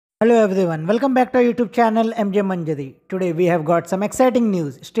Hello everyone, welcome back to our YouTube channel MJ Manjari. Today we have got some exciting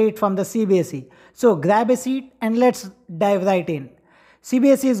news straight from the CBSE. So grab a seat and let's dive right in.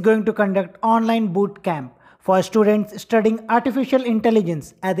 CBSE is going to conduct online boot camp for students studying artificial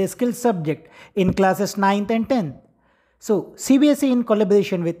intelligence as a skill subject in classes 9th and 10th. So CBSE in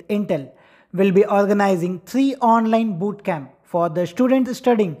collaboration with Intel will be organizing 3 online boot camp for the students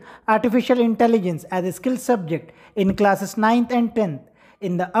studying artificial intelligence as a skill subject in classes 9th and 10th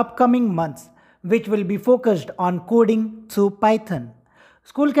in the upcoming months, which will be focused on coding through Python.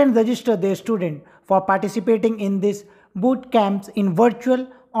 School can register their student for participating in these boot camps in virtual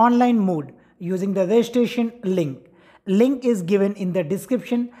online mode using the registration link. Link is given in the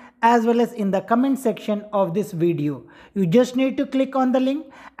description as well as in the comment section of this video. You just need to click on the link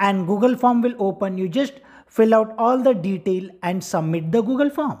and Google form will open. You just fill out all the detail and submit the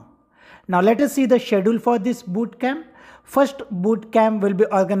Google form. Now let us see the schedule for this boot camp. First boot camp will be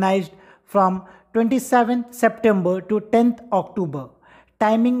organized from 27th September to 10th October.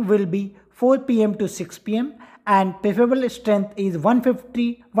 Timing will be 4 p.m. to 6 p.m. and preferable strength is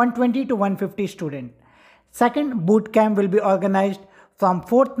 120 to 150 students. Second boot camp will be organized from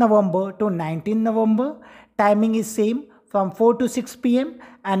 4th November to 19th November. Timing is same from 4 to 6 p.m.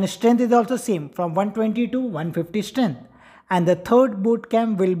 and strength is also same from 120 to 150 strength. And the third boot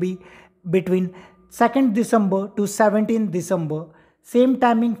camp will be between 2nd December to 17th December. Same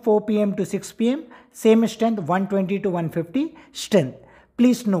timing 4 p.m. to 6 p.m. Same strength 120 to 150 strength.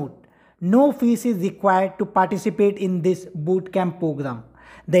 Please note, no fees is required to participate in this bootcamp program.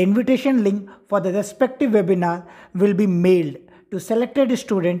 The invitation link for the respective webinar will be mailed to selected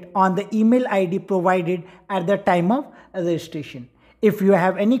student on the email ID provided at the time of registration. If you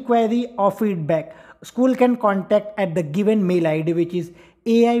have any query or feedback, school can contact at the given mail ID, which is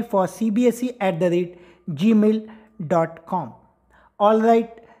ai4cbse@gmail.com.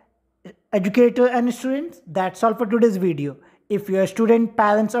 Alright, educator and students, that's all for today's video. If you are a student,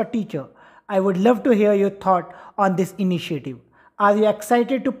 parents or teacher, I would love to hear your thought on this initiative. Are you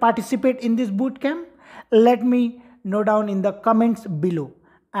excited to participate in this bootcamp? Let me know down in the comments below.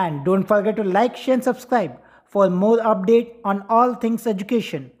 And don't forget to like, share and subscribe for more update on all things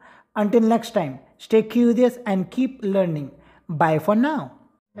education. Until next time, stay curious and keep learning. Bye for now.